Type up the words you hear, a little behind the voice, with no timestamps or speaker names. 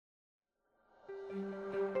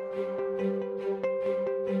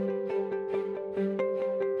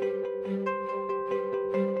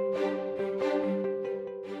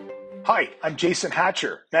Hi, I'm Jason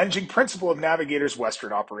Hatcher, Managing Principal of Navigator's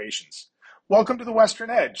Western Operations. Welcome to the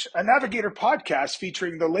Western Edge, a Navigator podcast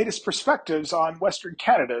featuring the latest perspectives on Western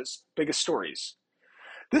Canada's biggest stories.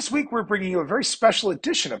 This week, we're bringing you a very special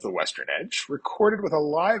edition of the Western Edge, recorded with a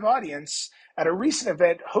live audience at a recent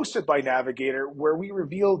event hosted by Navigator, where we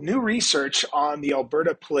revealed new research on the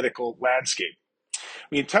Alberta political landscape.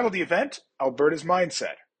 We entitled the event, Alberta's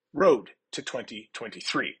Mindset, Road to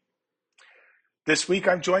 2023. This week,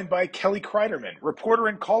 I'm joined by Kelly Cryderman, reporter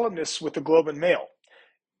and columnist with the Globe and Mail,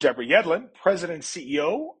 Deborah Yedlin, president and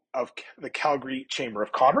CEO of the Calgary Chamber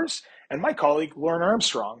of Commerce, and my colleague, Lauren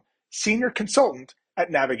Armstrong, senior consultant at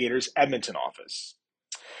Navigator's Edmonton office.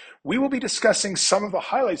 We will be discussing some of the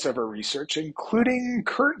highlights of our research, including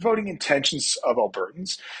current voting intentions of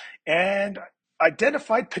Albertans and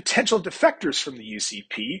identified potential defectors from the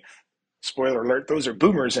UCP. Spoiler alert, those are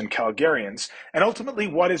boomers and Calgarians, and ultimately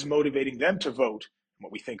what is motivating them to vote and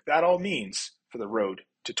what we think that all means for the road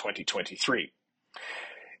to 2023.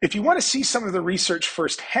 If you want to see some of the research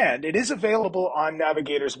firsthand, it is available on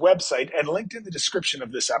Navigator's website and linked in the description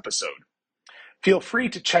of this episode. Feel free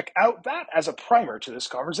to check out that as a primer to this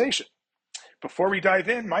conversation. Before we dive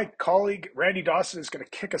in, my colleague Randy Dawson is going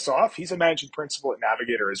to kick us off. He's a managing principal at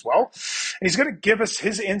Navigator as well. And he's going to give us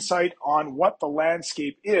his insight on what the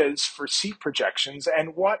landscape is for seat projections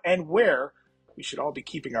and what and where we should all be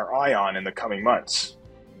keeping our eye on in the coming months.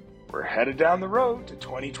 We're headed down the road to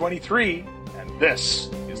 2023, and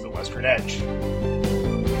this is the Western Edge.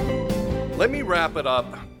 Let me wrap it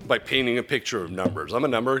up by painting a picture of numbers. I'm a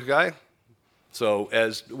numbers guy. So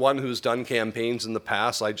as one who's done campaigns in the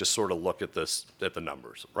past, I just sort of look at the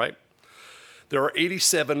numbers, right? There are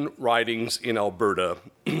 87 ridings in Alberta.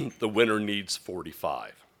 The winner needs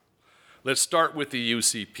 45. Let's start with the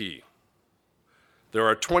UCP. There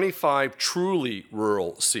are 25 truly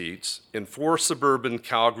rural seats and 4 suburban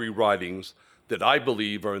Calgary ridings that I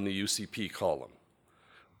believe are in the UCP column.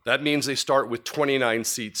 That means they start with 29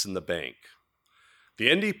 seats in the bank. The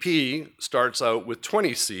NDP starts out with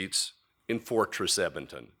 20 seats in Fortress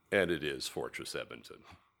Edmonton, and it is Fortress Edmonton.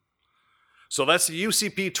 So that's the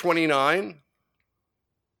UCP 29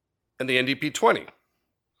 and the NDP 20.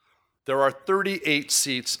 There are 38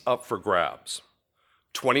 seats up for grabs,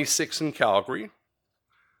 26 in Calgary,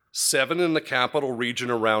 7 in the capital region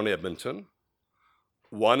around Edmonton,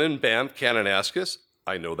 1 in Banff, Kananaskis,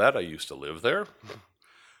 I know that, I used to live there,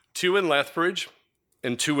 2 in Lethbridge,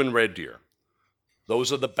 and 2 in Red Deer.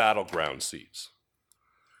 Those are the battleground seats.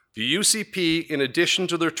 The UCP, in addition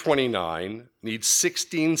to their 29, needs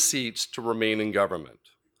 16 seats to remain in government.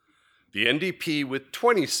 The NDP, with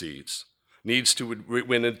 20 seats, needs to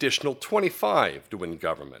win an additional 25 to win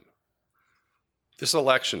government. This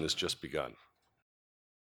election has just begun.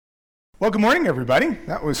 Well, good morning, everybody.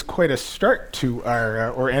 That was quite a start to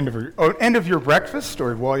our end of your breakfast,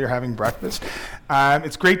 or while you're having breakfast.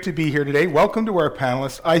 It's great to be here today. Welcome to our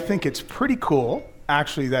panelists. I think it's pretty cool,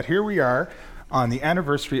 actually, that here we are on the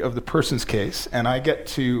anniversary of the Persons case, and I get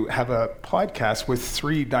to have a podcast with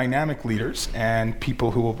 3 dynamic leaders and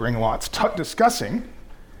people who will bring lots, discussing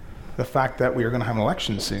the fact that we are going to have an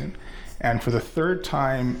election soon. And for the 3rd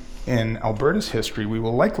time in Alberta's history, we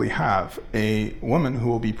will likely have a woman who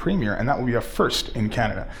will be premier, and that will be a first in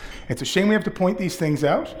Canada. It's a shame we have to point these things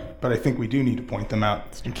out, but I think we do need to point them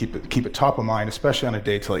out and keep it top of mind, especially on a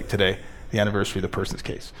day like today, the anniversary of the Persons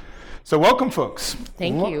case. So welcome, folks.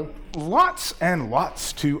 Thank you. Lots and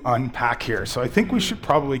lots to unpack here. So I think we should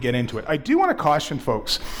probably get into it. I do want to caution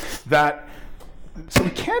folks that we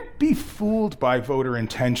can't be fooled by voter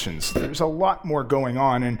intentions. There's a lot more going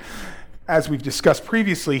on. And as we've discussed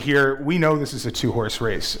previously here, we know this is a 2-horse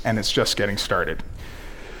race and it's just getting started.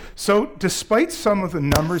 So despite some of the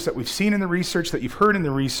numbers that we've seen in the research, that you've heard in the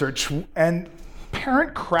research, and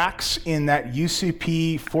apparent cracks in that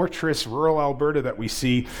UCP fortress rural Alberta that we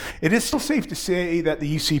see, it is still safe to say that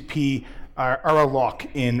the UCP are a lock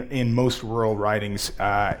in most rural ridings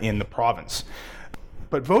in the province.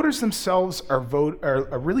 But voters themselves are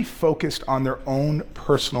really focused on their own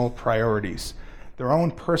personal priorities, their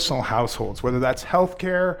own personal households, whether that's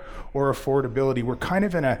healthcare or affordability. We're kind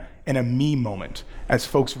of in a me moment, as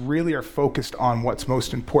folks really are focused on what's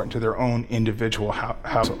most important to their own individual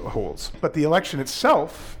households. But the election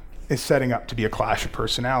itself is setting up to be a clash of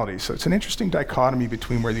personalities. So it's an interesting dichotomy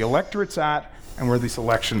between where the electorate's at and where this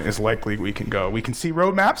election is likely we can go. We can see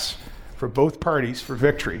roadmaps for both parties for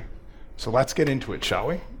victory. So let's get into it, shall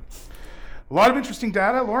we? A lot of interesting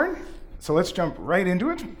data, Lauren. So let's jump right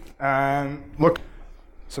into it. Look,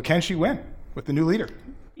 so can she win with the new leader?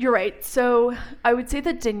 You're right. So I would say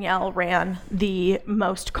that Danielle ran the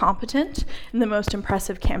most competent and the most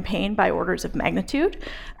impressive campaign by orders of magnitude.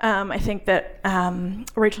 I think that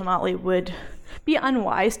Rachel Notley would be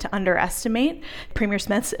unwise to underestimate Premier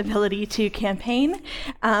Smith's ability to campaign.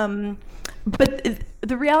 But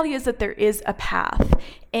the reality is that there is a path,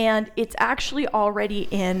 and it's actually already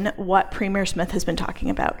in what Premier Smith has been talking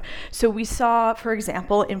about. So we saw, for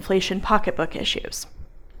example, inflation pocketbook issues.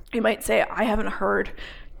 You might say, I haven't heard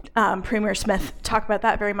Premier Smith talk about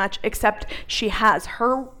that very much, except she has.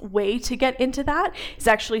 Her way to get into that is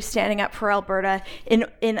actually standing up for Alberta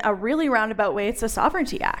in a really roundabout way. It's a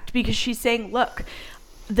Sovereignty Act, because she's saying, look,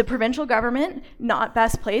 the provincial government, not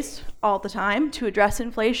best placed all the time to address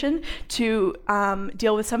inflation, to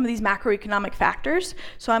deal with some of these macroeconomic factors.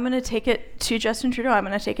 So I'm going to take it to Justin Trudeau. I'm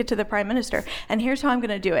going to take it to the Prime Minister. And here's how I'm going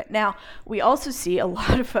to do it. Now, we also see a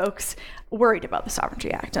lot of folks worried about the Sovereignty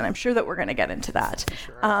Act, and I'm sure that we're going to get into that.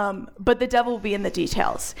 Sure. But the devil will be in the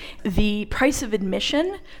details. The price of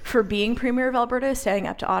admission for being Premier of Alberta is standing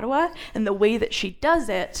up to Ottawa, and the way that she does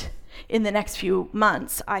it in the next few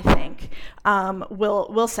months, I think,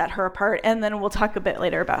 will set her apart. And then we'll talk a bit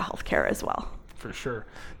later about healthcare as well. For sure.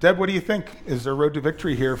 Deb, what do you think? Is there a road to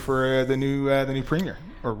victory here for the new premier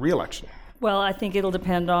or re-election? Well, I think it'll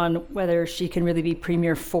depend on whether she can really be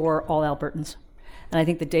premier for all Albertans. And I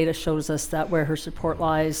think the data shows us that where her support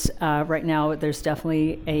lies right now, there's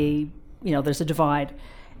definitely there's a divide.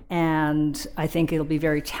 And I think it'll be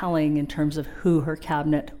very telling in terms of who her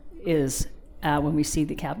cabinet is when we see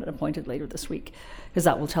the cabinet appointed later this week, because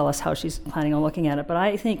that will tell us how she's planning on looking at it. But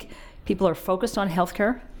I think people are focused on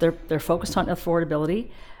healthcare. They're focused on affordability.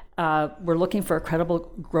 We're looking for a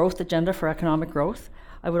credible growth agenda for economic growth.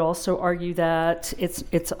 I would also argue that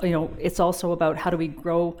it's also about how do we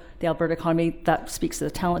grow the Alberta economy. That speaks to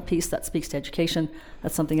the talent piece. That speaks to education.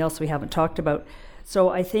 That's something else we haven't talked about. So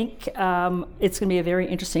I think it's going to be a very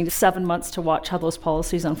interesting 7 months to watch how those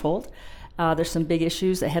policies unfold. There's some big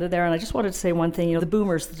issues ahead of there. And I just wanted to say one thing, the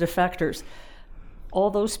boomers, the defectors,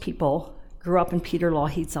 all those people grew up in Peter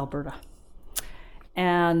Lougheed's Alberta.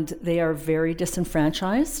 And they are very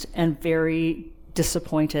disenfranchised and very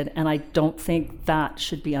disappointed. And I don't think that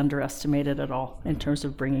should be underestimated at all in terms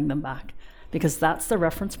of bringing them back, because that's the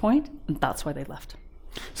reference point, and that's why they left.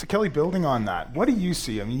 So Kelly, building on that, what do you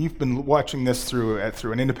see? I mean, you've been watching this through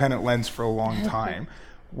an independent lens for a long time.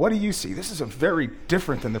 What do you see? This is a very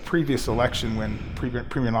different than the previous election when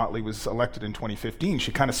Premier Notley was elected in 2015.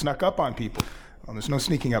 She kind of snuck up on people. Well, there's no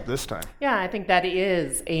sneaking up this time. Yeah, I think that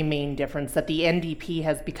is a main difference, that the NDP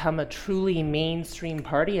has become a truly mainstream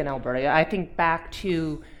party in Alberta. I think back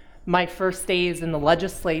to my first days in the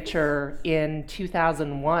legislature in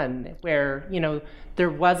 2001, where, there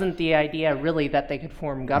wasn't the idea really that they could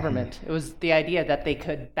form government. Mm-hmm. It was the idea that they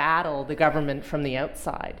could battle the government from the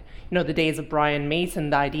outside. The days of Brian Mason,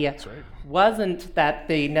 the idea wasn't that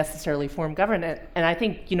they necessarily form government. And I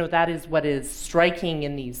think, that is what is striking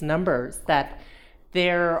in these numbers, that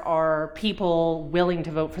there are people willing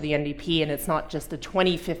to vote for the NDP, and it's not just a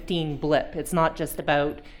 2015 blip. It's not just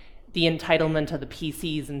about the entitlement of the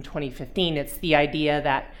PCs in 2015. It's the idea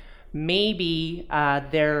that maybe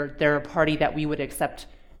they're a party that we would accept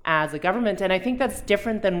as a government. And I think that's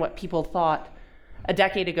different than what people thought a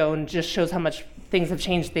decade ago, and just shows how much things have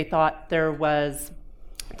changed. They thought there was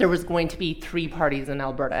going to be 3 parties in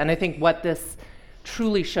Alberta. And I think what this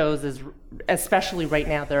truly shows is, especially right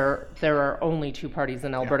now, there are only 2 parties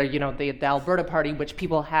in Alberta. Yeah. The Alberta Party, which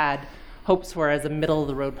people had hopes for as a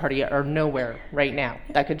middle-of-the-road party, are nowhere right now.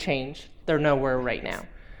 That could change. They're nowhere right now.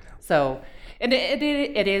 So, and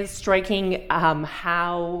it is striking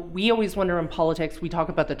how we always wonder in politics, we talk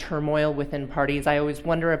about the turmoil within parties. I always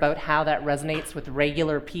wonder about how that resonates with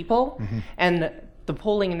regular people. Mm-hmm. And the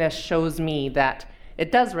polling in this shows me that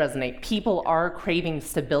it does resonate. People are craving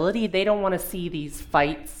stability. They don't want to see these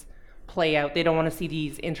fights play out. They don't want to see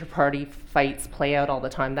these inter-party fights play out all the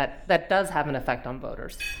time. That does have an effect on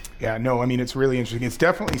voters. Yeah, no, I mean, it's really interesting. It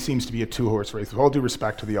definitely seems to be a 2-horse race, with all due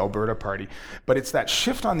respect to the Alberta Party. But it's that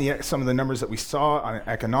shift on some of the numbers that we saw on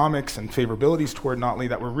economics and favorabilities toward Notley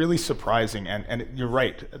that were really surprising. And you're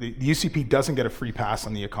right, the UCP doesn't get a free pass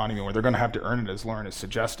on the economy, where they're going to have to earn it, as Lauren has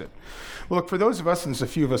suggested. Well, look, for those of us, and there's a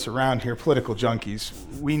few of us around here, political junkies,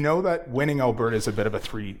 we know that winning Alberta is a bit of a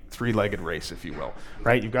three-legged race, if you will,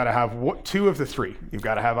 right? You've got to have 2 of the 3. You've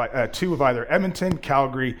got to have 2 of either Edmonton,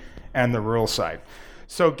 Calgary, and the rural side.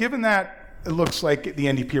 So given that it looks like the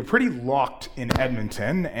NDP are pretty locked in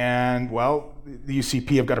Edmonton, and, well, the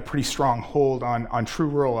UCP have got a pretty strong hold on true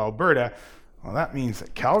rural Alberta, well, that means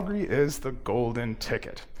that Calgary is the golden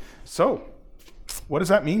ticket. So What does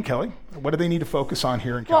that mean, Kelly? What do they need to focus on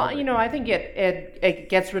here in Calgary? Well, I think it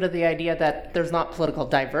gets rid of the idea that there's not political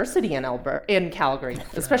diversity in Calgary,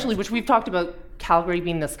 especially, which we've talked about Calgary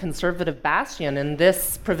being this conservative bastion. In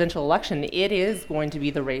this provincial election, it is going to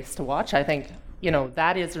be the race to watch. I think,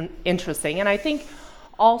 that is interesting. And I think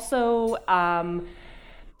also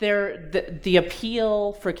the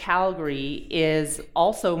appeal for Calgary is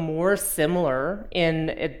also more similar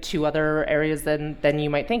to other areas than you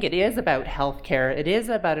might think. It is about healthcare. It is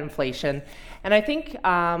about inflation. And I think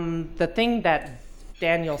the thing that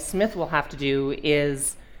Danielle Smith will have to do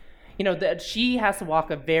is, that she has to walk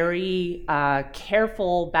a very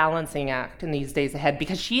careful balancing act in these days ahead,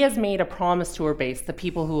 because she has made a promise to her base, the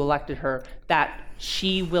people who elected her, that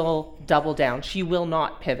she will double down. She will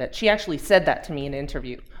not pivot. She actually said that to me in an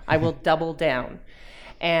interview. I will double down.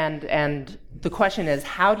 And the question is,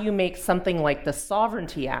 how do you make something like the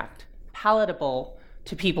Sovereignty Act palatable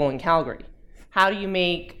to people in Calgary? How do you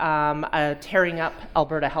make tearing up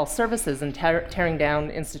Alberta Health Services and tearing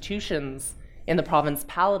down institutions in the province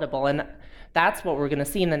palatable? And that's what we're going to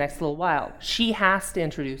see in the next little while. She has to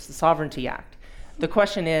introduce the Sovereignty Act. The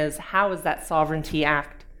question is, how is that Sovereignty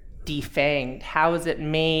Act defanged? How is it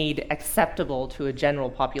made acceptable to a general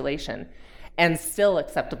population and still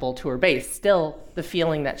acceptable to her base? Still the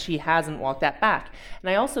feeling that she hasn't walked that back. And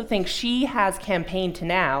I also think she has campaigned to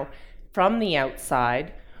now from the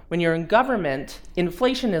outside. When you're in government,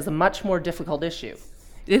 inflation is a much more difficult issue.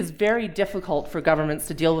 It is very difficult for governments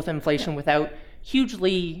to deal with inflation without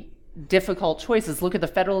hugely difficult choices. Look at the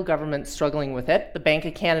federal government struggling with it. The Bank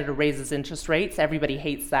of Canada raises interest rates. Everybody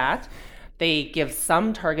hates that. They give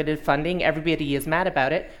some targeted funding. Everybody is mad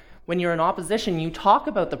about it. When you're in opposition, you talk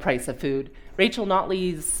about the price of food. Rachel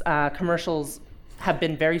Notley's commercials have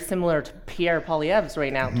been very similar to Pierre Poilievre's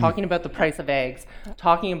right now, talking about the price of eggs,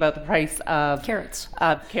 talking about the price of carrots,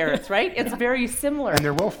 right? It's very similar. And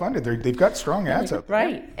they're well funded. They've got strong ads out there.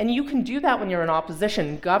 Right. And you can do that when you're in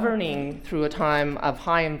opposition. Governing through a time of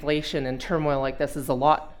high inflation and turmoil like this is a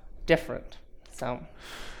lot different.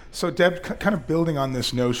 So Deb, kind of building on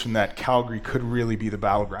this notion that Calgary could really be the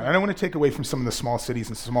battleground. I don't want to take away from some of the small cities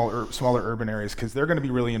and smaller urban areas, because they're going to be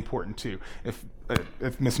really important too. If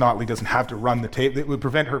Ms. Notley doesn't have to run the table, it would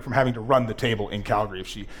prevent her from having to run the table in Calgary if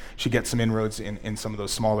she gets some inroads in some of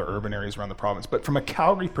those smaller urban areas around the province. But from a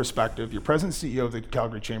Calgary perspective, you're president and CEO of the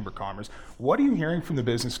Calgary Chamber of Commerce. What are you hearing from the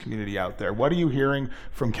business community out there? What are you hearing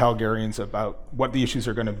from Calgarians about what the issues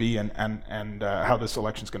are going to be and how this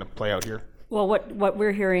election is going to play out here? Well, what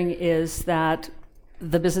we're hearing is that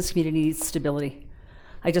the business community needs stability.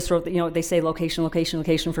 I just wrote that, they say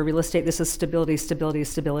location for real estate. This is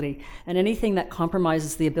stability. And anything that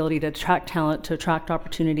compromises the ability to attract talent, to attract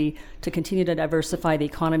opportunity, to continue to diversify the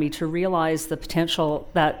economy, to realize the potential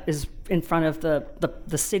that is in front of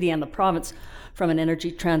the city and the province from an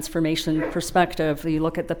energy transformation perspective. You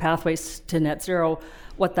look at the pathways to net zero,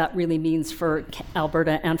 what that really means for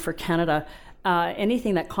Alberta and for Canada.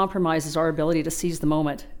 Anything that compromises our ability to seize the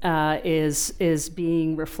moment is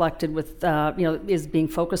being reflected with, is being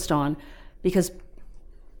focused on, because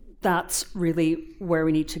that's really where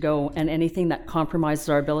we need to go. And anything that compromises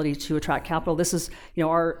our ability to attract capital. This is,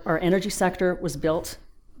 our energy sector was built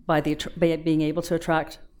by being able to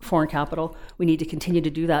attract foreign capital. We need to continue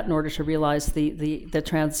to do that in order to realize the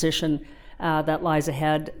transition that lies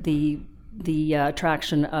ahead, the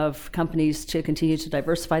attraction of companies to continue to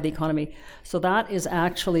diversify the economy. So that is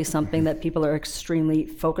actually something that people are extremely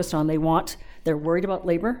focused on. They're worried about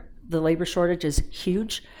labor. The labor shortage is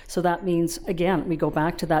huge. So that means, again, we go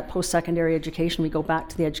back to that post-secondary education. We go back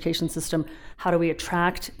to the education system. How do we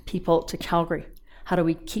attract people to Calgary? How do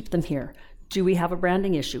we keep them here? Do we have a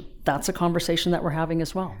branding issue? That's a conversation that we're having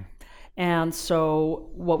as well. And so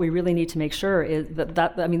what we really need to make sure is that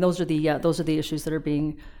those are the issues that are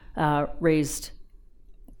being raised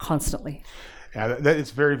constantly. Yeah, that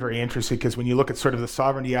is very, very interesting, because when you look at sort of the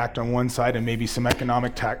Sovereignty Act on one side and maybe some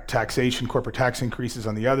economic taxation, corporate tax increases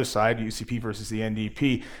on the other side, UCP versus the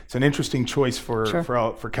NDP, it's an interesting choice for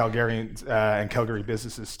Calgarians and Calgary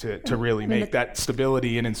businesses to really make. That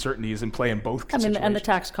stability and uncertainty is in play in both situations. And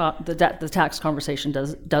the tax conversation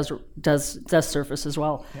does surface as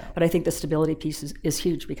well. Yeah. But I think the stability piece is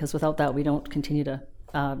huge, because without that, we don't continue to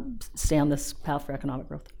stay on this path for economic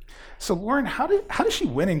growth. So Lauren, how does she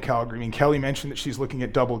win in Calgary? I mean, Kelly mentioned that she's looking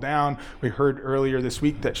at double down. We heard earlier this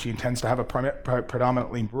week that she intends to have a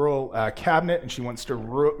predominantly rural cabinet, and she wants to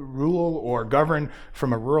rule or govern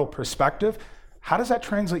from a rural perspective. How does that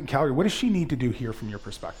translate in Calgary? What does she need to do here from your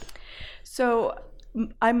perspective? So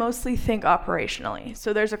I mostly think operationally.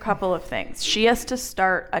 So there's a couple of things. She has to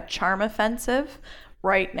start a charm offensive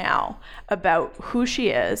right now about who she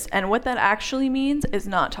is, and what that actually means is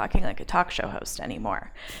not talking like a talk show host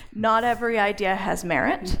anymore. Not every idea has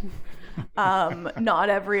merit. Not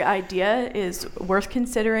every idea is worth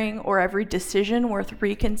considering, or every decision worth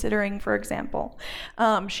reconsidering, for example.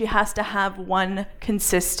 She has to have one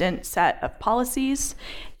consistent set of policies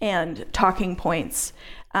and talking points.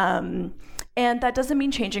 And that doesn't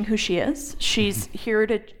mean changing who she is. She's here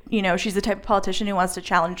to, she's the type of politician who wants to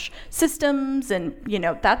challenge systems, and,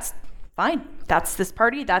 that's fine. That's this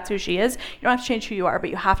party. That's who she is. You don't have to change who you are, but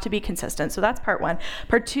you have to be consistent. So that's part one.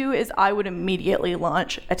 Part two is I would immediately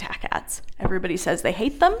launch attack ads. Everybody says they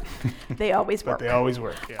hate them. They always work. But they always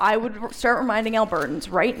work. Yeah. I would start reminding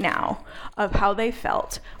Albertans right now of how they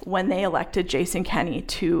felt when they elected Jason Kenney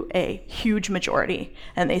to a huge majority.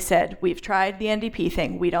 And they said, we've tried the NDP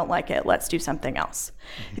thing. We don't like it. Let's do something else.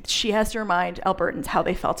 She has to remind Albertans how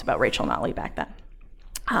they felt about Rachel Notley back then.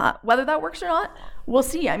 Whether that works or not, we'll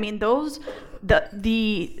see. I mean, the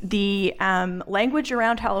language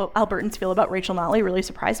around how Albertans feel about Rachel Notley really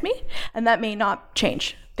surprised me, and that may not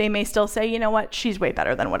change. They may still say, you know what, she's way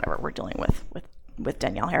better than whatever we're dealing with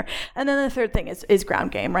Danielle here. And then the third thing is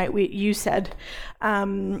ground game, right? You said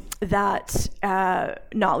that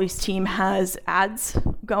Notley's team has ads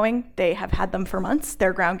going. They have had them for months.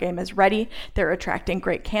 Their ground game is ready. They're attracting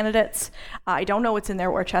great candidates. I don't know what's in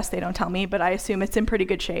their war chest. They don't tell me, but I assume it's in pretty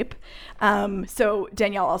good shape. So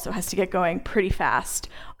Danielle also has to get going pretty fast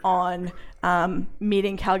on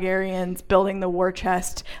meeting Calgarians, building the war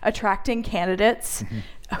chest, attracting candidates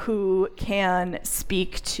who can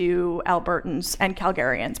speak to Albertans and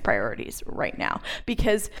Calgarians' priorities right now.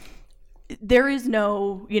 Because there is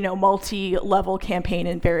no, multi-level campaign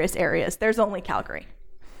in various areas. There's only Calgary.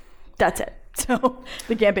 That's it. So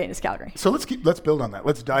the campaign is Calgary. So let's build on that.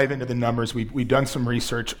 Let's dive into the numbers. We've done some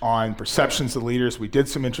research on perceptions of leaders. We did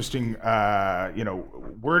some interesting,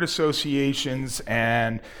 word associations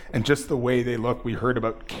and just the way they look. We heard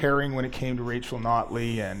about caring when it came to Rachel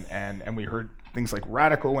Notley, and we heard things like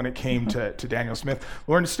radical when it came to Danielle Smith.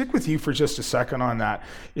 Lauren, to stick with you for just a second on that,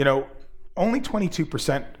 only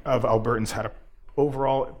 22% of Albertans had a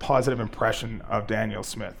overall positive impression of Danielle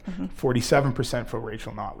Smith, 47% for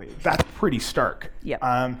Rachel Notley. That's pretty stark. Yep.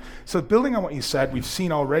 So building on what you said, we've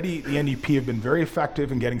seen already the NDP have been very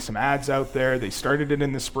effective in getting some ads out there. They started it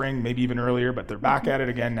in the spring, maybe even earlier, but they're back at it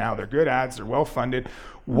again now. They're good ads, they're well funded.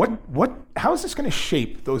 How is this going to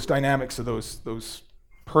shape those dynamics of those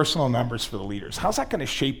personal numbers for the leaders? How's that going to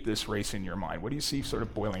shape this race in your mind? What do you see sort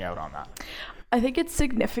of boiling out on that? I think it's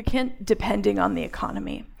significant depending on the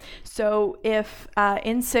economy. So if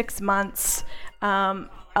in 6 months,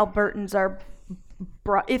 Albertans are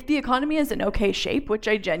if the economy is in okay shape, which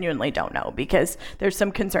I genuinely don't know because there's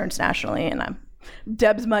some concerns nationally, and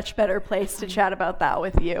Deb's much better placed to chat about that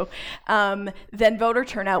with you, then voter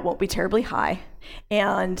turnout won't be terribly high,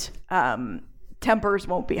 and tempers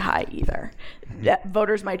won't be high either.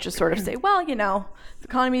 Voters might just sort of say, well, the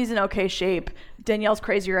economy is in okay shape. Danielle's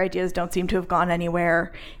crazier ideas don't seem to have gone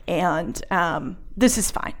anywhere, and this is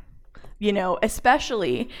fine.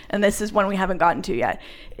 Especially, and this is one we haven't gotten to yet,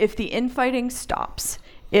 if the infighting stops,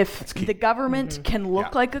 if the government can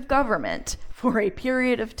look like a government for a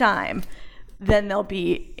period of time, then they'll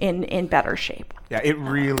be in better shape. Yeah, it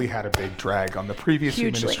really had a big drag on the previous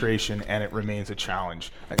administration, and it remains a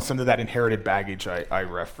challenge. Some of that inherited baggage I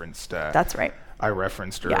referenced. That's right. I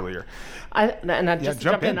referenced earlier. Just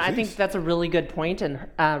jump in. I think that's a really good point. And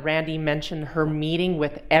Randy mentioned her meeting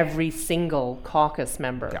with every single caucus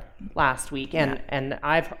member last week, and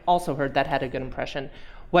I've also heard that had a good impression.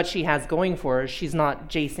 What she has going for her is she's not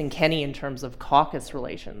Jason Kenney in terms of caucus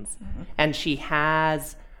relations, and she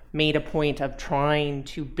has made a point of trying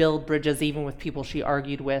to build bridges even with people she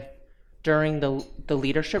argued with during the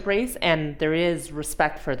leadership race, and there is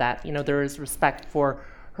respect for that. There is respect for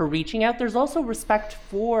her reaching out. There's also respect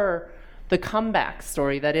for the comeback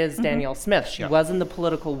story that is Danielle Smith. She was in the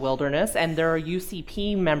political wilderness, and there are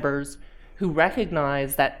UCP members who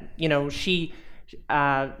recognize that, she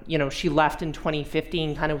left in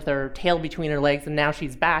 2015 kind of with her tail between her legs, and now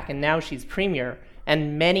she's back, and now she's premier.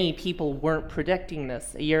 And many people weren't predicting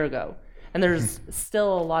this a year ago. And there's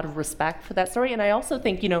still a lot of respect for that story. And I also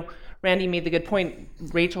think, Randy made the good point.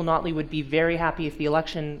 Rachel Notley would be very happy if the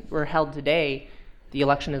election were held today. The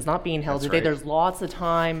election is not being held today. Right. There's lots of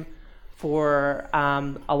time for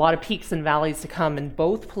a lot of peaks and valleys to come in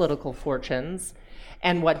both political fortunes.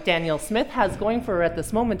 And what Danielle Smith has going for her at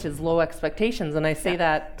this moment is low expectations. And I say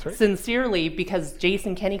that sincerely because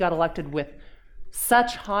Jason Kenney got elected with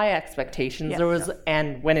such high expectations. There was,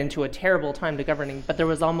 and went into a terrible time to governing, but there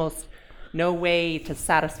was almost no way to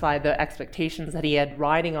satisfy the expectations that he had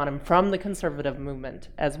riding on him from the Conservative movement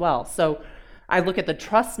as well. So I look at the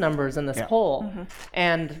trust numbers in this poll,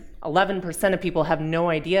 and 11% of people have no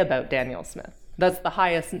idea about Danielle Smith. That's the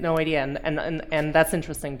highest no idea, and that's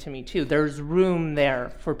interesting to me too. There's room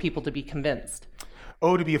there for people to be convinced.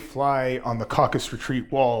 Oh, to be a fly on the caucus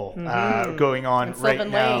retreat wall going on right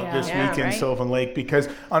now this week in Sylvan Lake. Because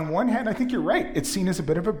on one hand, I think you're right. It's seen as a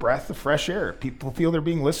bit of a breath of fresh air. People feel they're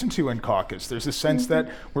being listened to in caucus. There's a sense that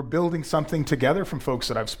we're building something together from folks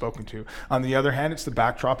that I've spoken to. On the other hand, it's the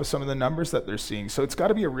backdrop of some of the numbers that they're seeing. So it's got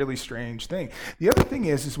to be a really strange thing. The other thing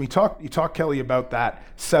is you talk, Kelly, about that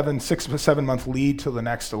 7 month lead till the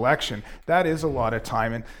next election. That is a lot of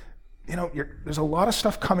time. And there's a lot of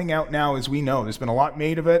stuff coming out now, as we know. There's been a lot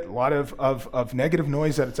made of it, a lot of negative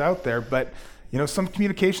noise that it's out there. But, some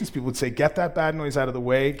communications people would say, get that bad noise out of the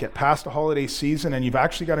way, get past the holiday season, and you've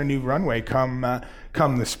actually got a new runway come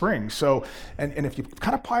the spring. So, and if you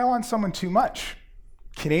kind of pile on someone too much,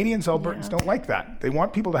 Canadians, Albertans don't like that. They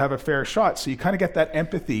want people to have a fair shot. So you kind of get that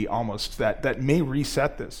empathy almost that may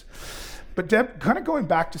reset this. But Deb, kind of going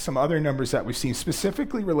back to some other numbers that we've seen,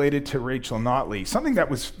 specifically related to Rachel Notley, something that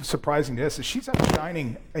was surprising to us is she's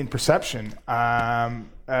outshining in perception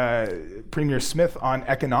Premier Smith on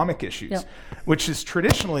economic issues, which is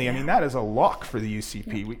traditionally, that is a lock for the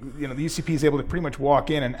UCP. The UCP is able to pretty much walk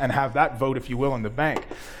in and have that vote, if you will, in the bank.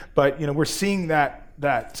 But we're seeing that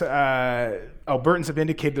Albertans have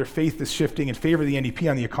indicated their faith is shifting in favor of the NDP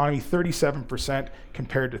on the economy, 37%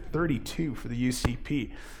 compared to 32% for the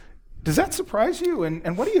UCP. Does that surprise you?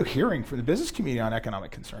 And what are you hearing from the business community on economic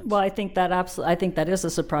concerns? Well, I think that is a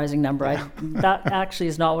surprising number. That actually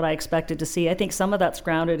is not what I expected to see. I think some of that's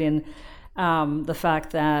grounded in the fact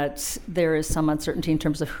that there is some uncertainty in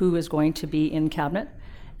terms of who is going to be in cabinet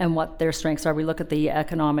and what their strengths are. We look at the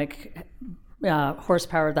economic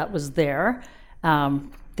horsepower that was there.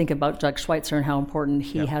 Think about Doug Schweitzer and how important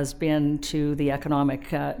he has been to the economic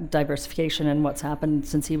diversification and what's happened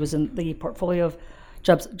since he was in the portfolio of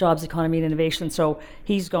jobs, economy, and innovation. So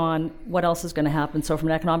he's gone. What else is going to happen? So from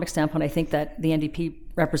an economic standpoint, I think that the NDP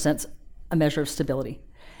represents a measure of stability.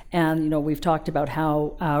 And, we've talked about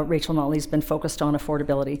how Rachel Notley's been focused on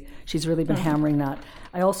affordability. She's really been hammering that.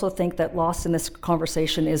 I also think that lost in this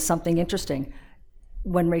conversation is something interesting.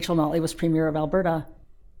 When Rachel Notley was Premier of Alberta,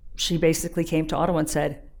 she basically came to Ottawa and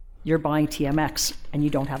said, you're buying TMX and you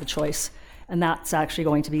don't have a choice. And that's actually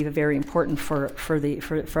going to be very important for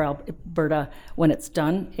Alberta when it's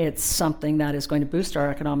done. It's something that is going to boost our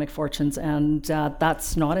economic fortunes, and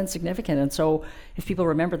that's not insignificant. And so, if people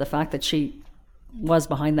remember the fact that she was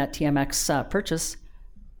behind that TMX purchase,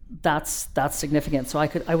 that's significant. So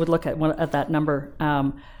I would look at that number.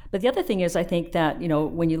 But the other thing is, I think that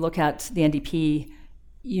when you look at the NDP,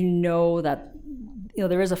 that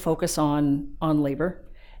there is a focus on labor.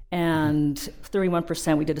 And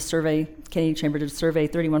 31%, we did a survey, Canadian Chamber did a survey,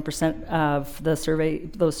 31% of those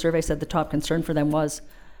surveys said the top concern for them was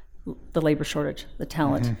the labor shortage, the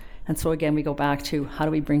talent. And so again, we go back to how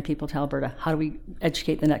do we bring people to Alberta? How do we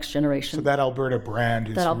educate the next generation? So that Alberta brand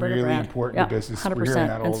is really important to business.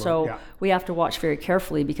 100%. And so we have to watch very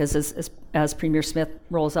carefully because as Premier Smith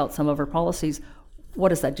rolls out some of her policies, what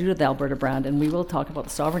does that do to the Alberta brand? And we will talk about the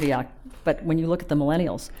Sovereignty Act, but when you look at the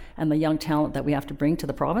millennials and the young talent that we have to bring to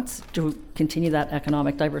the province to continue that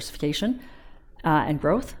economic diversification and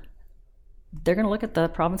growth, they're going to look at the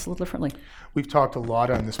province a little differently. We've talked a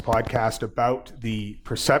lot on this podcast about the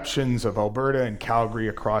perceptions of Alberta and Calgary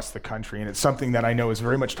across the country, and it's something that I know is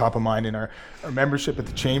very much top of mind in our membership at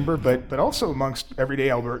the Chamber, but also amongst everyday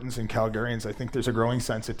Albertans and Calgarians. I think there's a growing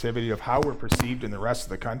sensitivity of how we're perceived in the rest of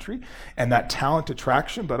the country, and that talent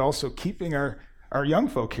attraction, but also keeping our young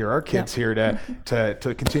folk here, our kids here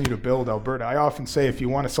to continue to build Alberta. I often say if you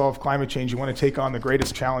want to solve climate change, you want to take on the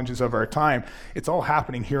greatest challenges of our time, it's all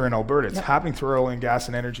happening here in Alberta. It's happening through oil and gas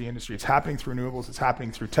and energy industry. It's happening through renewables. It's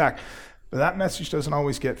happening through tech. But that message doesn't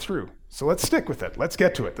always get through. So let's stick with it. Let's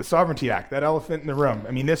get to it. The Sovereignty Act, that elephant in the room.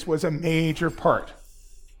 This was a major part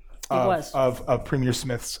of Premier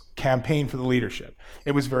Smith's campaign for the leadership.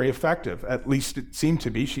 It was very effective. At least it seemed to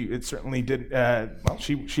be. It certainly did.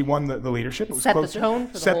 She won the leadership. It was set close. The tone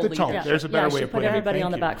for the set whole the tone. leadership. There's a better way of putting it. Put everybody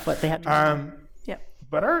on the back foot. They had to.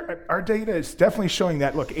 But our data is definitely showing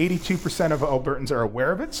that, look, 82% of Albertans are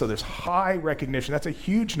aware of it, so there's high recognition. That's a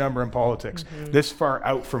huge number in politics, this far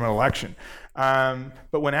out from an election.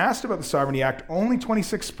 But when asked about the Sovereignty Act, only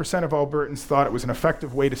 26% of Albertans thought it was an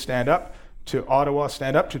effective way to stand up to Ottawa,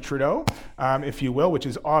 stand up to Trudeau, if you will, which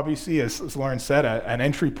is obviously, as Lauren said, an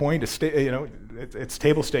entry point. It's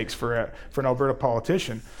table stakes for an Alberta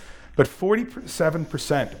politician. But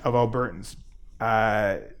 47% of Albertans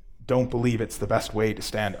don't believe it's the best way to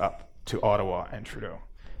stand up to Ottawa and Trudeau.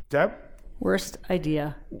 Deb? Worst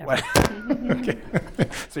idea ever. What? Okay.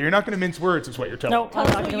 So you're not going to mince words, is what you're telling me. No, I'm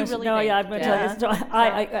not going to. No, yeah, I'm going to tell you. So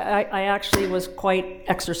I actually was quite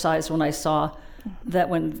exercised when I saw that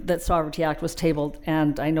when that Sovereignty Act was tabled,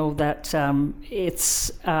 and I know that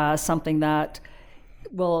it's something that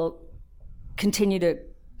will continue to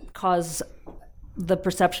cause the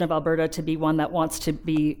perception of Alberta to be one that wants to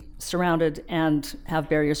be surrounded and have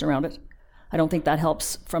barriers around it. I don't think that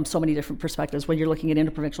helps from so many different perspectives when you're looking at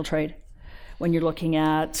interprovincial trade. When you're looking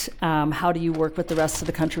at how do you work with the rest of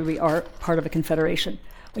the country, we are part of a confederation.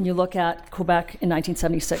 When you look at Quebec in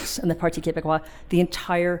 1976 and the Parti Québécois, the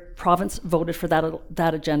entire province voted for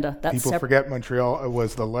that agenda. People forget Montreal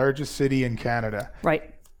was the largest city in Canada.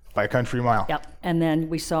 Right. By a country mile. Yep. And then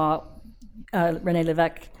we saw René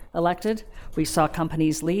Lévesque elected. We saw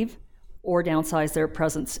companies leave or downsize their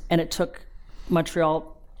presence. And it took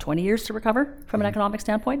Montreal 20 years to recover from an economic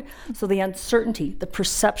standpoint. So the uncertainty, the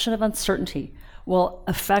perception of uncertainty will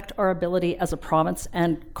affect our ability as a province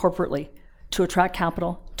and corporately to attract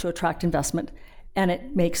capital, to attract investment. And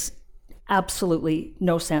it makes absolutely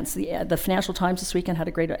no sense. The Financial Times this weekend had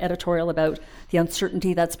a great editorial about the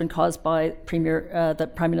uncertainty that's been caused by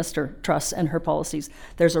the Prime Minister Truss and her policies.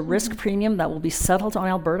 There's a risk premium that will be settled on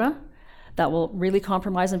Alberta that will really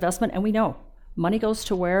compromise investment. And we know money goes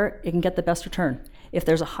to where it can get the best return. If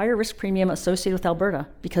there's a higher risk premium associated with Alberta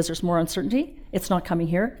because there's more uncertainty, it's not coming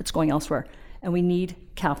here, it's going elsewhere. And we need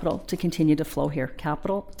capital to continue to flow here.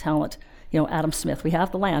 Capital, talent. Adam Smith, we have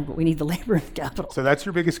the land, but we need the labor and capital. So that's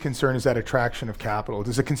your biggest concern, is that attraction of capital.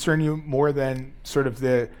 Does it concern you more than sort of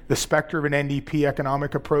the specter of an NDP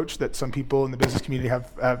economic approach that some people in the business community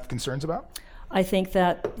have concerns about? I think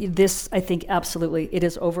that absolutely, it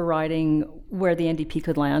is overriding where the NDP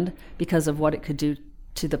could land because of what it could do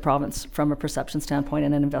to the province from a perception standpoint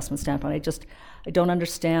and an investment standpoint. I don't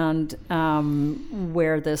understand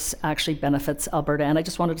where this actually benefits Alberta. And I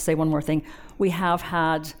just wanted to say one more thing. We have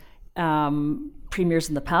had premiers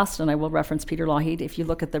in the past, and I will reference Peter Lougheed. If you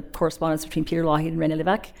look at the correspondence between Peter Lougheed and René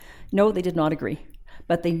Lévesque, no, they did not agree.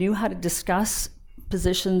 But they knew how to discuss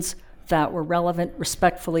positions that were relevant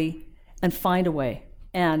respectfully and find a way.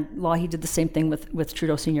 And Lougheed did the same thing with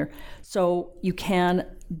Trudeau Sr. So you can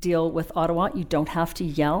deal with Ottawa. You don't have to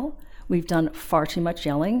yell. We've done far too much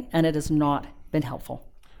yelling, and it has not been helpful.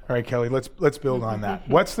 All right, Kelly, let's build on that.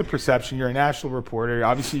 What's the perception? You're a national reporter.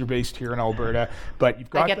 Obviously, you're based here in Alberta, but you've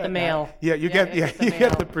got I get the mail. You get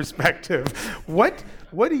the perspective. What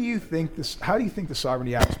do you think how do you think the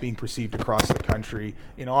Sovereignty Act is being perceived across the country,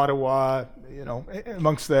 in Ottawa,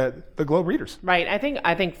 amongst the Globe readers? Right. I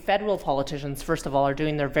think federal politicians, first of all, are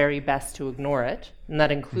doing their very best to ignore it, and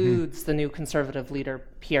that includes the new Conservative leader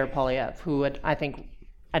Pierre Poilievre, who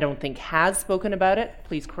I don't think has spoken about it.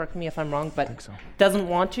 Please correct me if I'm wrong, but doesn't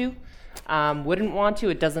want to, wouldn't want to.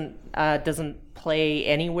 It doesn't play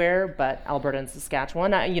anywhere but Alberta and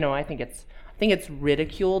Saskatchewan. I think it's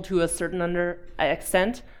ridiculed to a certain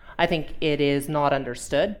extent. I think it is not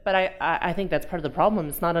understood, but I think that's part of the problem.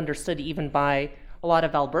 It's not understood even by a lot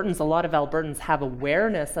of Albertans. A lot of Albertans have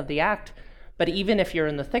awareness of the act, but even if you're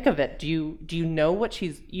in the thick of it, do you know what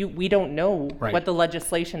we don't know what the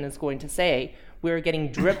legislation is going to say. We're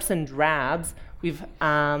getting drips and drabs. We've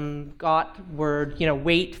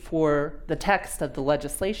wait for the text of the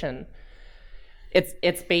legislation.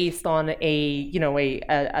 It's based on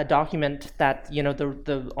a document that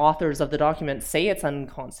the authors of the document say it's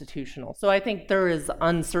unconstitutional. So I think there is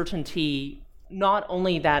uncertainty, not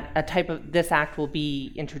only that a type of this act will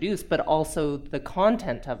be introduced, but also the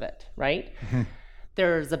content of it, right? Mm-hmm.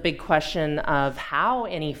 There's a big question of how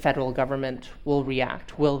any federal government will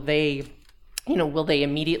react. Will they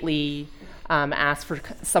immediately ask for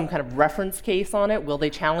some kind of reference case on it? Will they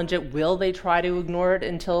challenge it? Will they try to ignore it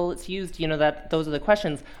until it's used? Those are the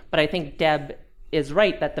questions. But I think Deb is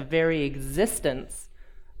right that the very existence,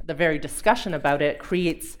 the very discussion about it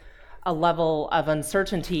creates a level of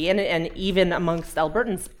uncertainty, and even amongst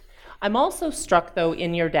Albertans. I'm also struck, though,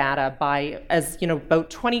 in your data by, about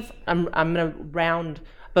 20, I'm going to round,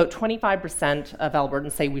 about 25% of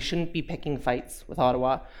Albertans say we shouldn't be picking fights with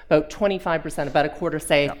Ottawa. About 25%, about a quarter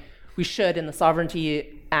say we should, and the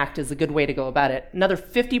Sovereignty Act is a good way to go about it. Another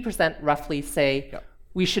 50% roughly say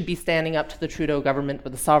we should be standing up to the Trudeau government,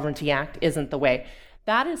 but the Sovereignty Act isn't the way.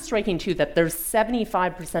 That is striking, too, that there's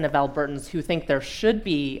 75% of Albertans who think there should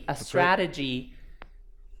be a strategy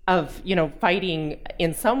of, fighting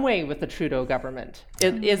in some way with the Trudeau government.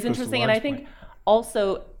 It is interesting, and I think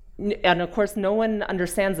also, and of course, no one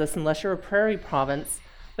understands this unless you're a prairie province,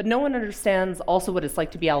 but no one understands also what it's like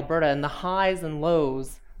to be Alberta and the highs and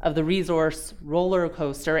lows of the resource roller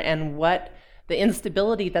coaster and what the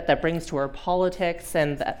instability that brings to our politics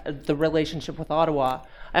and the relationship with Ottawa.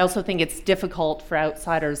 I also think it's difficult for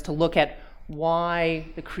outsiders to look at why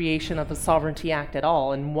the creation of the Sovereignty Act at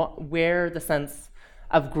all and where the sense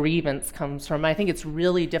of grievance comes from. I think it's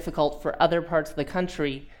really difficult for other parts of the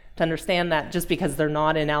country to understand that just because they're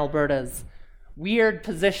not in Alberta's weird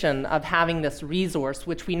position of having this resource,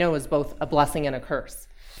 which we know is both a blessing and a curse.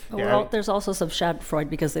 Well, there's also some schadenfreude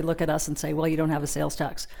because they look at us and say, well, you don't have a sales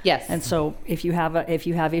tax. Yes. And so if you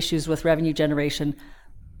have issues with revenue generation,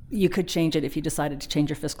 you could change it if you decided to change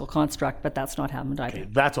your fiscal construct, but that's not happened either. Okay,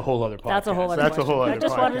 that's a whole other podcast. That's a whole other question. I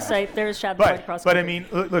just wanted to say there's schadenfreude across. But I mean,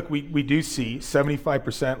 look, we do see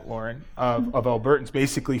 75%, Lauren, of Albertans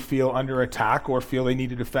basically feel under attack or feel they need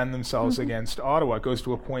to defend themselves against Ottawa. It goes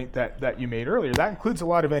to a point that you made earlier. That includes a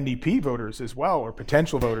lot of NDP voters as well, or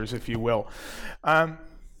potential voters, if you will.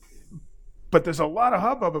 But there's a lot of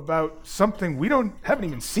hubbub about something we haven't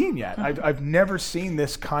even seen yet. I've never seen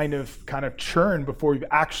this kind of churn before we've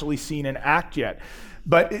actually seen an act yet.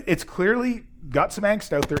 But it's clearly got some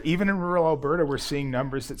angst out there. Even in rural Alberta, we're seeing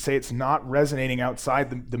numbers that say it's not resonating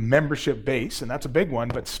outside the membership base, and that's a big one.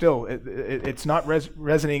 But still, it's not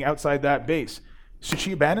resonating outside that base. Should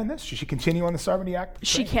she abandon this? Should she continue on the Sovereignty Act?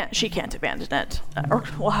 She can't abandon it, or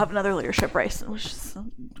we'll have another leadership race, which is,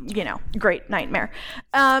 great nightmare.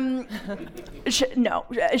 No,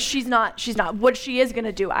 she's not. What she is going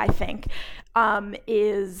to do, I think,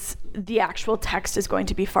 is the actual text is going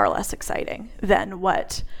to be far less exciting than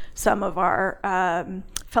what some of our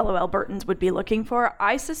fellow Albertans would be looking for.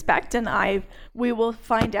 I suspect, and we will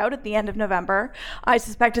find out at the end of November, I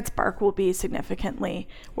suspect its bark will be significantly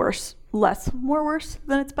worse. More worse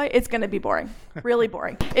than its bite. It's going to be boring, really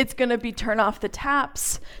boring. It's going to be turn off the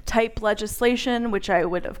taps type legislation, which I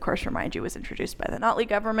would, of course, remind you was introduced by the Notley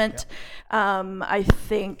government. Yeah. I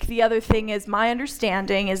think the other thing is, my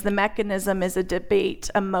understanding is the mechanism is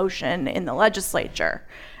a motion in the legislature.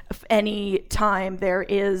 If any time there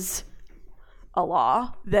is a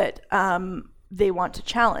law that they want to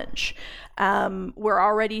challenge. We're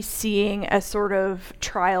already seeing a sort of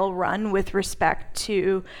trial run with respect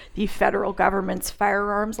to the federal government's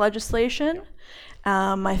firearms legislation.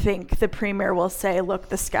 I think the Premier will say, look,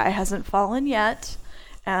 the sky hasn't fallen yet,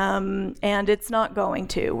 and it's not going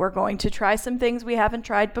to. We're going to try some things we haven't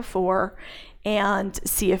tried before and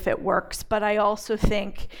see if it works. But I also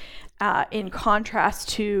think, in contrast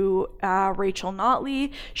to Rachel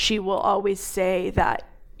Notley, she will always say that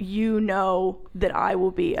that I will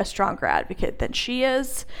be a stronger advocate than she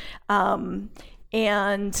is. And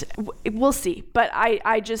we'll see. But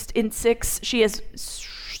I just, she has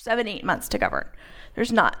 7-8 months to govern.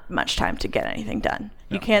 There's not much time to get anything done.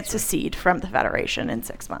 No, you can't secede from the Federation in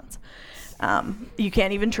 6 months. You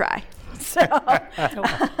can't even try. So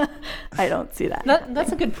I don't see that.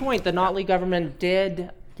 That's a good point. The Notley government did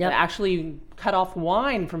actually cut off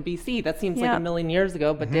wine from BC. That seems like a million years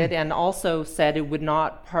ago, but did, and also said it would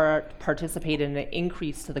not participate in an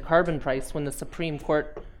increase to the carbon price when the Supreme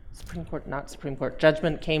Court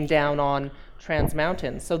judgment came down on Trans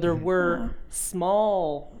Mountain. So there were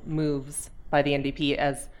small moves by the NDP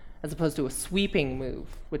as opposed to a sweeping move,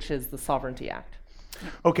 which is the Sovereignty Act.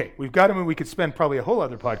 Okay, we've got to move. We could spend probably a whole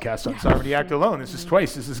other podcast on Sovereignty Act alone. This is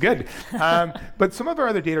twice. This is good. But some of our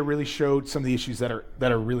other data really showed some of the issues that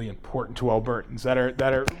are really important to Albertans, that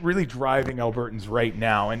are really driving Albertans right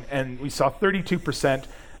now. And we saw 32%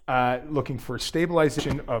 looking for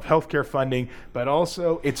stabilization of healthcare funding, but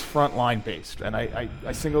also it's frontline based. And I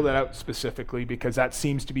single that out specifically because that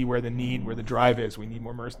seems to be where the drive is. We need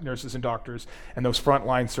more nurses and doctors and those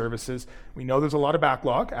frontline services. We know there's a lot of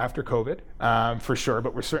backlog after COVID, for sure,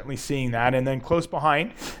 but we're certainly seeing that. And then close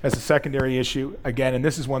behind, as a secondary issue, again, and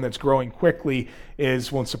this is one that's growing quickly,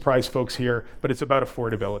 won't surprise folks here, but it's about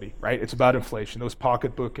affordability, right? It's about inflation, those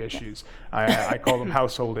pocketbook issues. I call them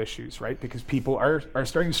household issues, right? Because people are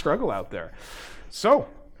starting to struggle out there. So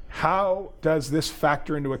how does this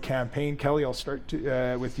factor into a campaign? Kelly, I'll start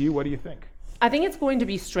with you. What do you think? I think it's going to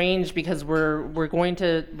be strange because we're going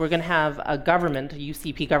to have a government, a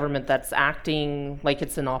UCP government, that's acting like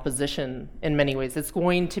it's in opposition in many ways. It's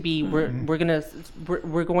going to be we're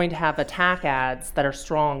going to have attack ads that are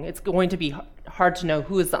strong. It's going to be hard to know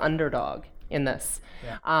who is the underdog in this.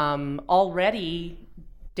 Yeah. Already,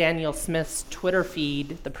 Daniel Smith's Twitter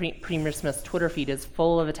feed, the Premier Smith's Twitter feed, is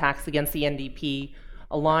full of attacks against the NDP,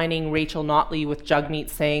 aligning Rachel Notley with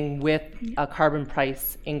Jugmeat, saying with a carbon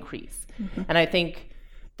price increase. Mm-hmm. And I think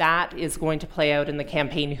that is going to play out in the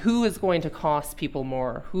campaign. Who is going to cost people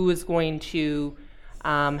more? Who is going to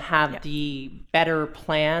have the better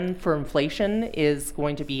plan for inflation is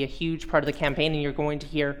going to be a huge part of the campaign, and you're going to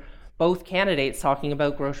hear both candidates talking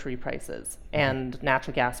about grocery prices and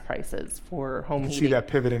natural gas prices for home heating. See that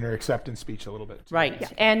pivot in her acceptance speech a little bit. Right. Yeah.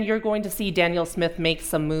 And you're going to see Danielle Smith make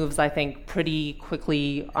some moves, I think, pretty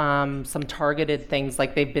quickly, some targeted things,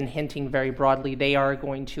 like they've been hinting very broadly. They are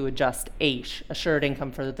going to adjust AISH, Assured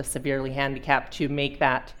Income for the Severely Handicapped, to make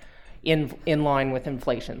that in line with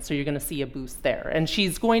inflation. So you're going to see a boost there. And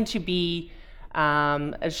she's going to be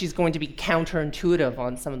counterintuitive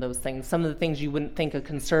on some of those things. Some of the things you wouldn't think a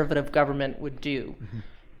conservative government would do,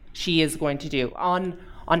 she is going to do. On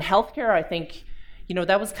healthcare, I think,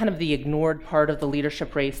 that was kind of the ignored part of the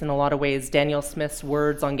leadership race in a lot of ways. Danielle Smith's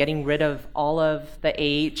words on getting rid of all of the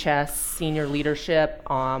AHS senior leadership.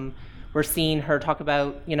 We're seeing her talk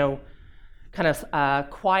about, kind of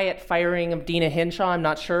quiet firing of Dina Hinshaw. I'm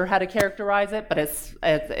not sure how to characterize it, but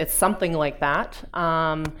it's something like that.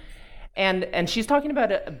 And she's talking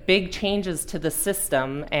about big changes to the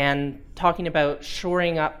system and talking about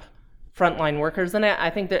shoring up frontline workers. And I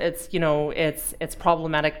think that it's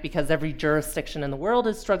problematic because every jurisdiction in the world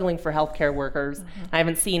is struggling for healthcare workers. I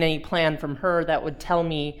haven't seen any plan from her that would tell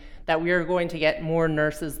me that we are going to get more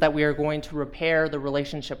nurses, that we are going to repair the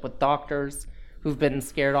relationship with doctors who've been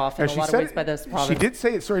scared off in a lot of ways by this province. She did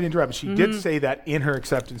say, sorry to interrupt, but she did say that in her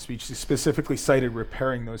acceptance speech. She specifically cited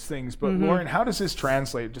repairing those things. But Lauren, how does this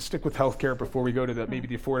translate? Just stick with healthcare before we go to maybe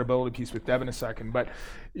the affordability piece with Deb in a second. But,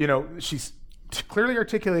 she's clearly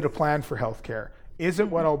articulated a plan for healthcare. Is it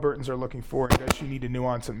what Albertans are looking for? And does she need to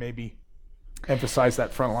nuance and maybe emphasize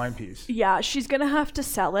that frontline piece? Yeah, she's going to have to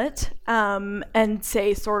sell it and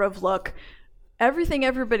say sort of, look, everything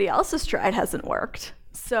everybody else has tried hasn't worked.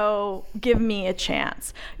 So give me a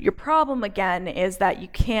chance. Your problem, again, is that you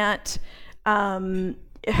can't,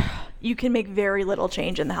 you can make very little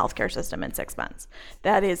change in the healthcare system in 6 months.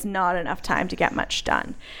 That is not enough time to get much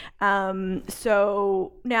done.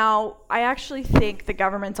 So now I actually think the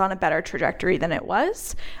government's on a better trajectory than it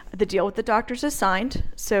was. The deal with the doctors is signed.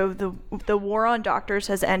 So the war on doctors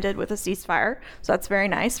has ended with a ceasefire. So that's very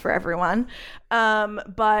nice for everyone.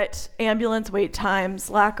 But ambulance wait times,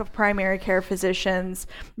 lack of primary care physicians,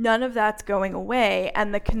 none of that's going away.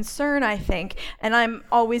 And the concern, I think, and I'm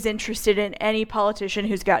always interested in any politician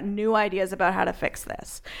who's got new ideas about how to fix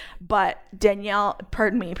this. But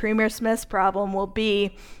Premier Smith's problem will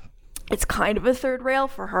be, it's kind of a third rail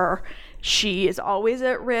for her. She is always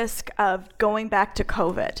at risk of going back to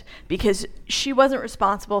COVID because she wasn't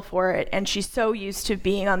responsible for it, and she's so used to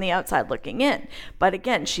being on the outside looking in. But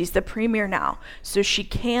again, she's the premier now, so she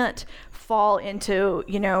can't fall into,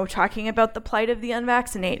 talking about the plight of the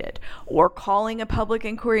unvaccinated or calling a public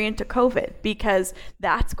inquiry into COVID, because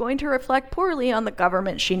that's going to reflect poorly on the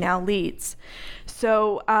government she now leads.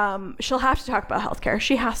 So she'll have to talk about healthcare.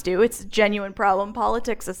 She has to. It's a genuine problem.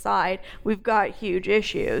 Politics aside, we've got huge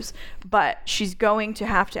issues, but she's going to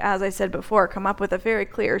have to, as I said before, come up with a very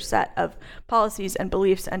clear set of policies and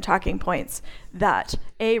beliefs and talking points that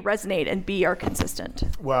A, resonate, and B, are consistent.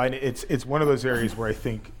 Well, and it's one of those areas where I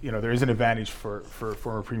think, there is an advantage for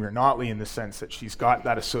former Premier Notley in the sense that she's got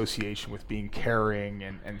that association with being caring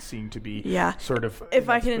and seem to be sort of... If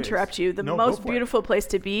I can interrupt you, the most beautiful place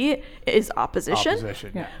to be is opposition,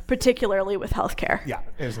 particularly with healthcare. Yeah,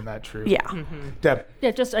 isn't that true? Yeah. Deb?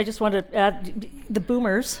 Yeah, I just wanted to add, the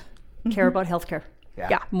boomers care about healthcare.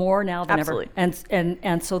 Yeah. More now than Absolutely. ever.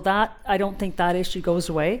 And so that, I don't think that issue goes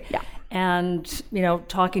away. Yeah. And,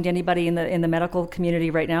 talking to anybody in the medical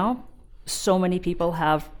community right now, so many people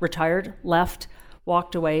have retired, left,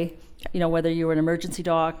 walked away. Whether you were an emergency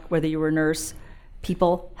doc, whether you were a nurse,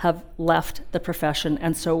 people have left the profession.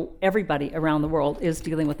 And so everybody around the world is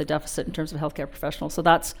dealing with a deficit in terms of healthcare professionals. So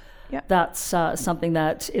that's something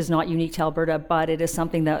that is not unique to Alberta, but it is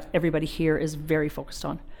something that everybody here is very focused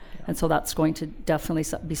on. And so that's going to definitely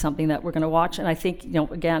be something that we're going to watch. And I think,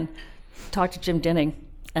 again, talk to Jim Dinning,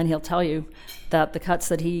 and he'll tell you that the cuts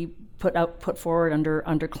that he put forward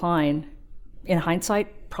under Klein, in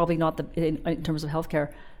hindsight, probably not in terms of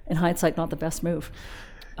healthcare, in hindsight, not the best move.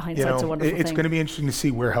 Hindsight's a wonderful thing. It's going to be interesting to see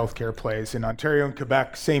where healthcare plays. In Ontario and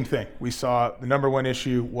Quebec, same thing. We saw the number one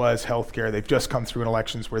issue was healthcare. They've just come through in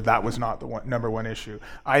elections where that was not the number one issue.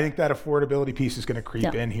 I think that affordability piece is going to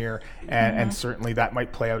creep in here, and certainly that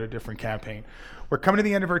might play out a different campaign. We're coming to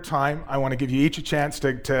the end of our time. I want to give you each a chance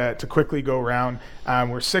to quickly go around.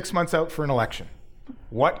 We're 6 months out for an election.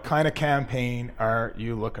 What kind of campaign are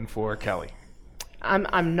you looking for, Kelly?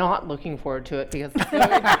 I'm not looking forward to it because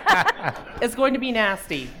it's going to be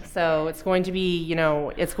nasty. So it's going to be,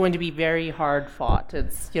 it's going to be very hard fought.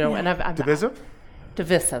 It's, and I've divisive.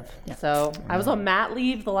 divisive. So I was on mat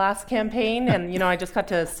leave the last campaign, and I just got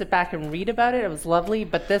to sit back and read about it. It was lovely,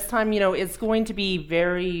 but this time, it's going to be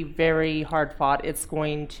very, very hard fought. It's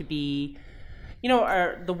going to be,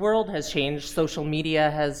 the world has changed. Social media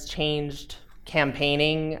has changed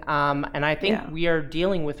campaigning, and I think we are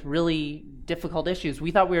dealing with really difficult issues. We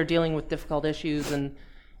thought we were dealing with difficult issues in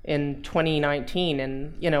 2019,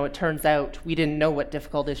 and it turns out we didn't know what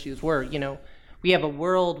difficult issues were. We have a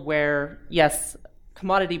world where, yes,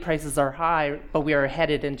 commodity prices are high, but we are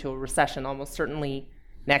headed into a recession almost certainly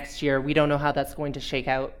next year. We don't know how that's going to shake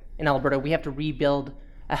out in Alberta. We have to rebuild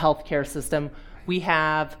a healthcare system. We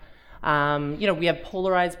have, we have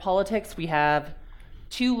polarized politics. We have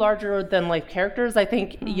two larger than life characters. I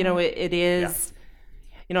think, it is.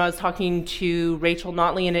 I was talking to Rachel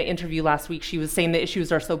Notley in an interview last week. She was saying the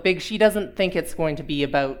issues are so big, she doesn't think it's going to be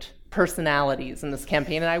about personalities in this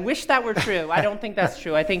campaign. And I wish that were true. I don't think that's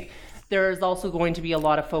true. I think there is also going to be a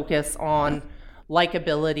lot of focus on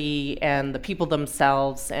likability and the people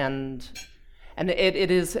themselves. And it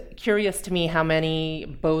is curious to me how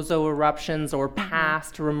many bozo eruptions or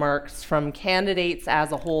past remarks from candidates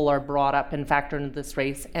as a whole are brought up and factored into this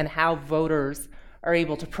race, and how voters are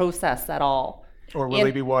able to process that all. Or will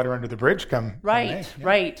they be water under the bridge come Right, May?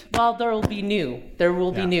 right. Well, there will be new. There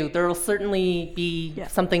will be new. There will certainly be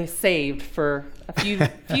something saved for a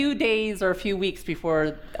few days or a few weeks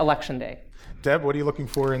before Election Day. Deb, what are you looking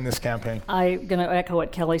for in this campaign? I'm going to echo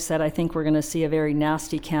what Kelly said. I think we're going to see a very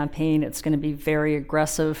nasty campaign. It's going to be very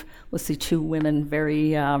aggressive. We'll see two women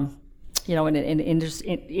very, in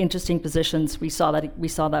interesting positions. We saw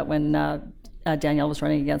that when Danielle was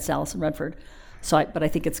running against Alison Redford. But I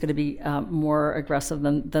think it's going to be more aggressive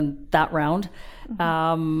than that round.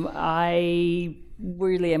 I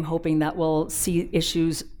really am hoping that we'll see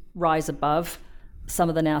issues rise above some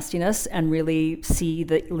of the nastiness and really see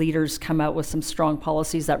the leaders come out with some strong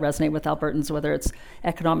policies that resonate with Albertans, whether it's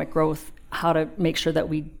economic growth, how to make sure that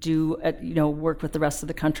we do, work with the rest of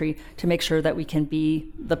the country to make sure that we can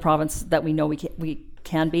be the province that we know we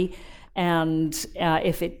can be. And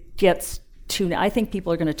if it gets I think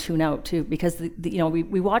people are going to tune out too, because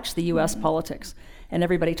we watch the U.S. politics, and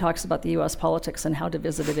everybody talks about the U.S. politics and how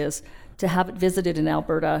divisive it is. To have it visited in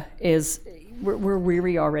Alberta we're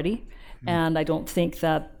weary already, and I don't think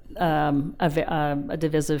that a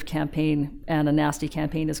divisive campaign and a nasty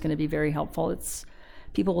campaign is going to be very helpful.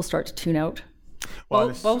 People will start to tune out. Well,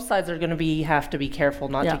 both sides are going to have to be careful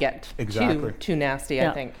not to get too nasty.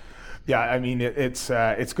 I think. Yeah, I mean, it's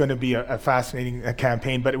going to be a fascinating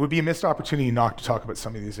campaign, but it would be a missed opportunity not to talk about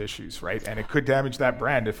some of these issues, right? And it could damage that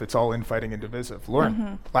brand if it's all infighting and divisive.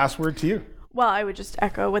 Lauren, last word to you. Well, I would just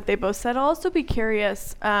echo what they both said. I'll also be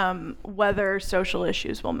curious whether social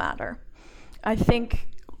issues will matter. I think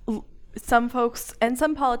some folks and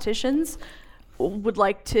some politicians would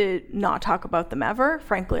like to not talk about them ever.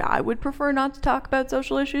 Frankly, I would prefer not to talk about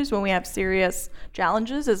social issues when we have serious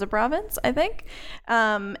challenges as a province, I think.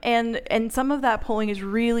 And some of that polling is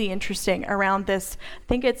really interesting around this. I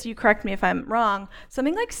think it's, you correct me if I'm wrong,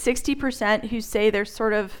 something like 60% who say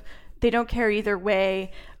they don't care either way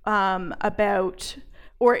about,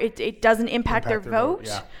 or it doesn't impact their vote.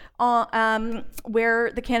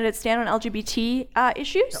 Where the candidates stand on LGBT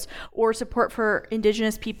issues or support for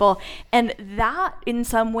Indigenous people. And that, in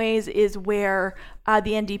some ways, is where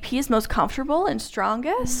the NDP is most comfortable and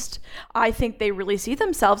strongest. I think they really see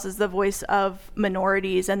themselves as the voice of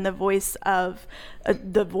minorities and the voice of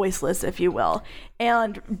the voiceless, if you will.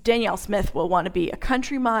 And Danielle Smith will want to be a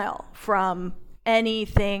country mile from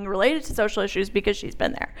anything related to social issues because she's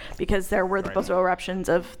been there, because there were the bozo eruptions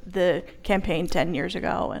of the campaign 10 years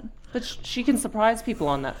ago. But she can surprise people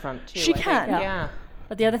on that front too. She can. Yeah.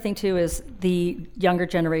 But the other thing too is the younger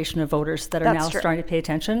generation of voters that are now starting to pay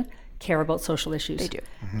attention care about social issues. They do.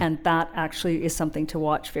 And that actually is something to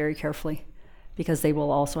watch very carefully, because they will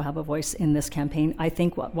also have a voice in this campaign. I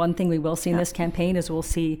think one thing we will see in this campaign is we'll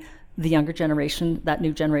see the younger generation, that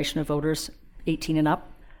new generation of voters, 18 and up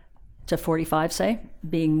to 45, say,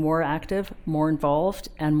 being more active, more involved,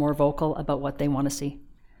 and more vocal about what they want to see.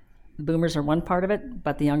 The boomers are one part of it,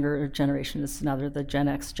 but the younger generation is another, the Gen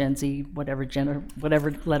X, Gen Z, whatever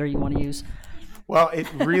letter you want to use. Well,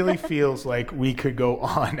 it really feels like we could go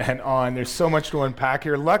on and on. There's so much to unpack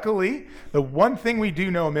here. Luckily, the one thing we do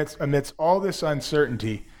know amidst all this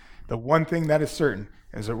uncertainty, the one thing that is certain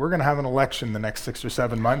is that we're going to have an election the next 6 or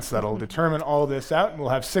 7 months that'll determine all this out, and we'll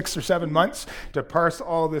have 6 or 7 months to parse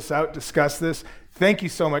all this out, discuss this. Thank you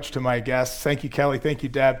so much to my guests. Thank you, Kelly. Thank you,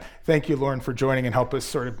 Deb. Thank you, Lauren, for joining and help us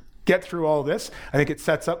sort of get through all this. I think it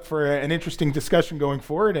sets up for an interesting discussion going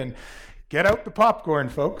forward, and get out the popcorn,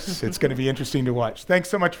 folks. It's going to be interesting to watch. Thanks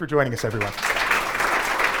so much for joining us, everyone.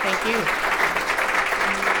 Thank you.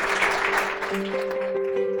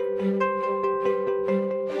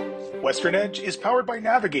 Western Edge is powered by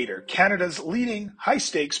Navigator, Canada's leading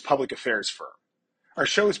high-stakes public affairs firm. Our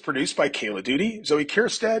show is produced by Kayla Duty, Zoe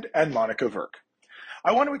Kierstead, and Monica Verk.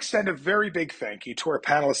 I want to extend a very big thank you to our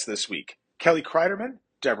panelists this week, Kelly Cryderman,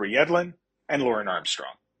 Deborah Yedlin, and Lauren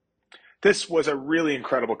Armstrong. This was a really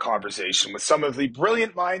incredible conversation with some of the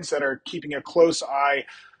brilliant minds that are keeping a close eye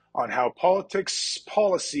on how politics,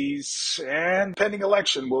 policies, and pending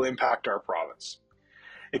election will impact our province.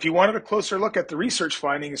 If you wanted a closer look at the research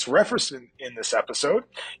findings referenced in this episode,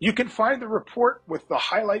 you can find the report with the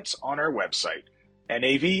highlights on our website,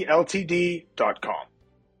 navltd.com.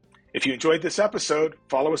 If you enjoyed this episode,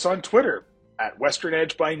 follow us on Twitter at Western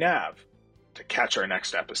Edge by Nav to catch our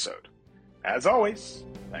next episode. As always,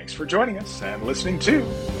 thanks for joining us and listening to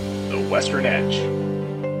The Western Edge.